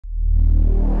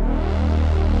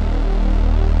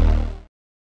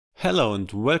Hello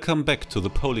and welcome back to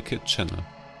the PolyKit channel.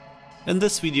 In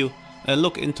this video I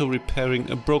look into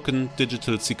repairing a broken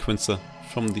digital sequencer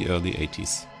from the early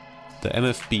 80s, the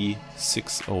MFB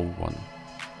 601.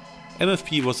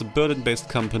 MFB was a Berlin-based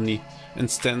company and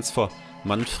stands for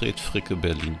Manfred Fricke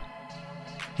Berlin.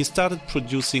 He started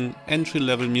producing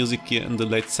entry-level music gear in the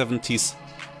late 70s,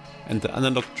 and the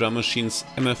analog drum machines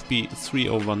MFB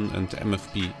 301 and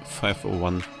MFB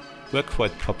 501 were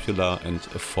quite popular and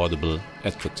affordable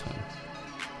at the time.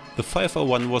 The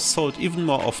 501 was sold even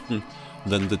more often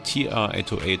than the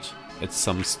TR-808 at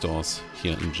some stores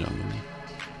here in Germany.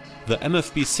 The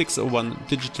MFB 601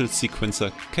 digital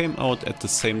sequencer came out at the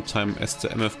same time as the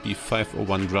MFB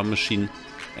 501 drum machine,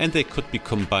 and they could be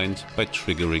combined by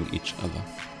triggering each other.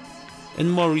 In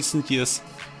more recent years,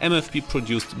 MFB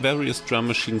produced various drum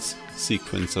machines,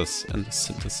 sequencers and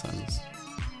synthesizers.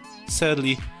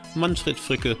 Sadly, Manfred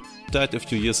Fricke died a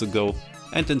few years ago,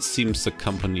 and it seems the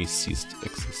company ceased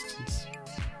existence.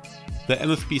 The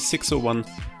MFB 601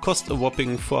 cost a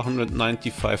whopping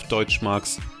 495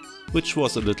 Deutschmarks, which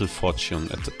was a little fortune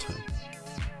at the time.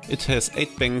 It has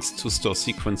 8 banks to store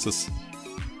sequences.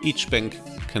 Each bank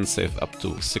can save up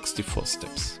to 64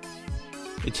 steps.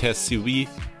 It has CV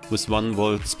with 1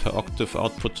 volts per octave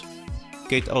output,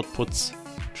 gate outputs,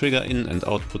 trigger in and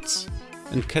outputs,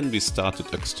 and can be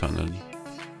started externally.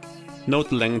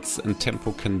 Note lengths and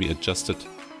tempo can be adjusted.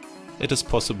 It is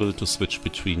possible to switch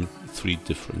between 3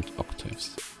 different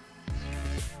octaves.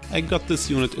 I got this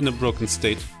unit in a broken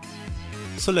state,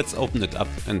 so let's open it up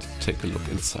and take a look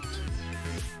inside.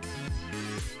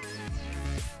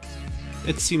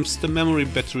 It seems the memory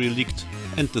battery leaked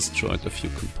and destroyed a few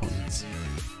components.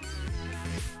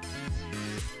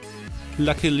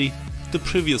 Luckily, the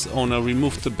previous owner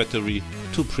removed the battery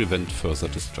to prevent further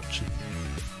destruction.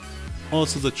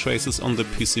 Also, the traces on the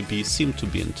PCB seem to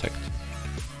be intact.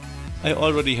 I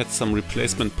already had some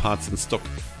replacement parts in stock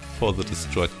for the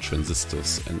destroyed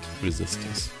transistors and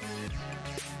resistors.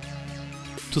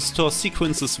 To store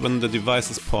sequences when the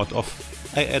device is powered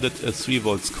off, I added a 3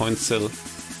 volts coin cell.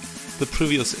 The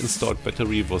previous installed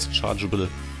battery was chargeable,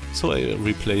 so I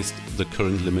replaced the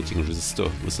current limiting resistor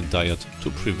with a diode to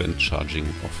prevent charging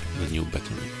of the new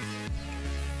battery.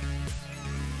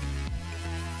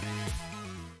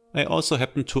 I also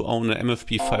happen to own a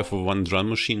MFB 501 drum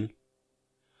machine.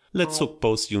 Let's hook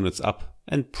both units up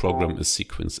and program a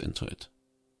sequence into it.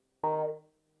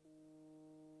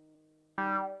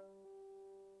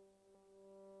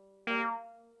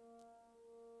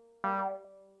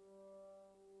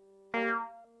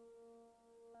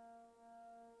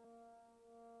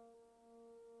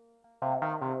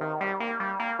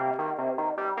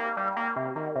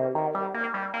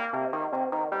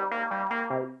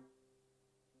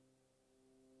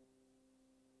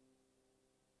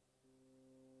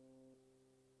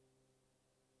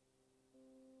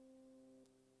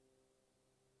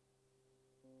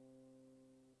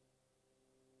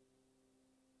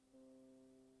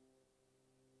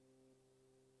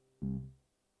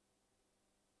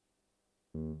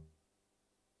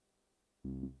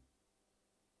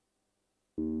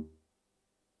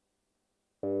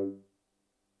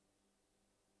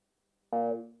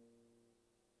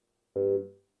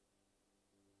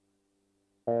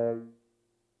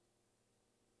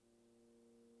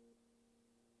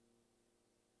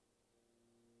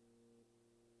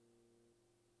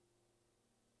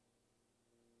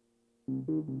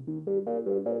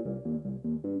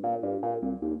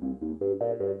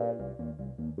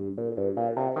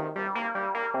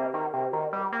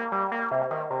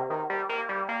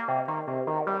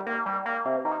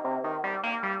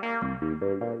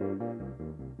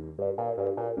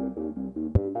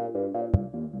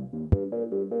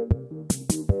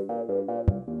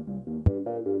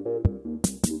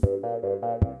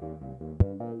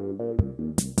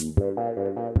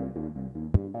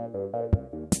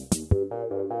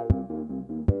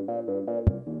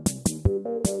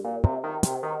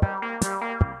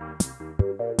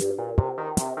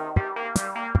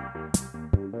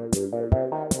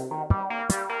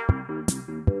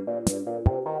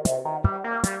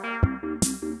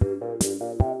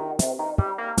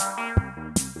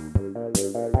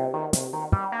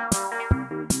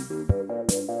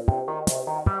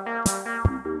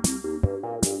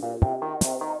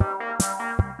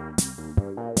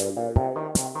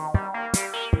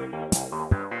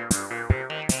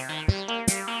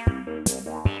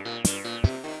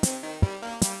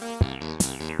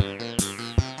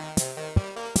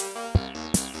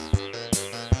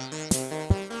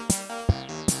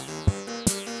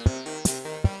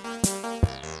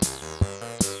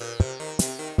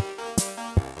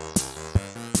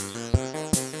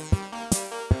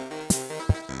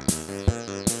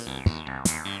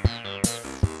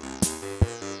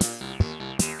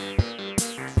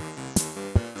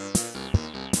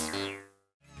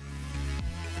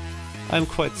 I am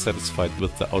quite satisfied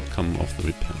with the outcome of the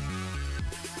repair.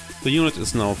 The unit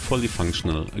is now fully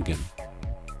functional again.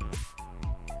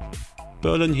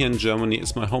 Berlin here in Germany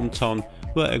is my hometown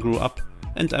where I grew up,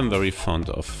 and I'm very fond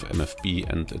of MFB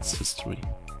and its history.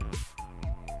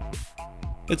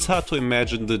 It's hard to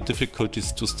imagine the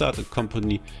difficulties to start a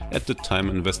company at the time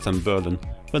in Western Berlin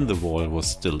when the wall was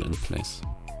still in place.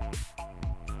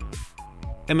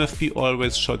 MFB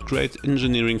always showed great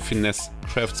engineering finesse,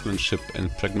 craftsmanship and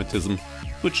pragmatism,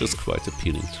 which is quite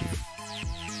appealing to me.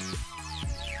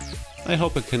 I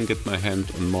hope I can get my hand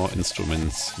on more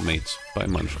instruments made by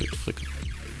Manfred Fricke.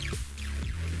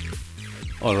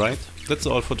 Alright, that's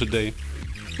all for today.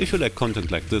 If you like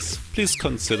content like this, please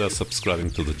consider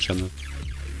subscribing to the channel.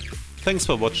 Thanks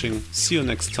for watching, see you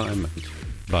next time and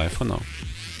bye for now.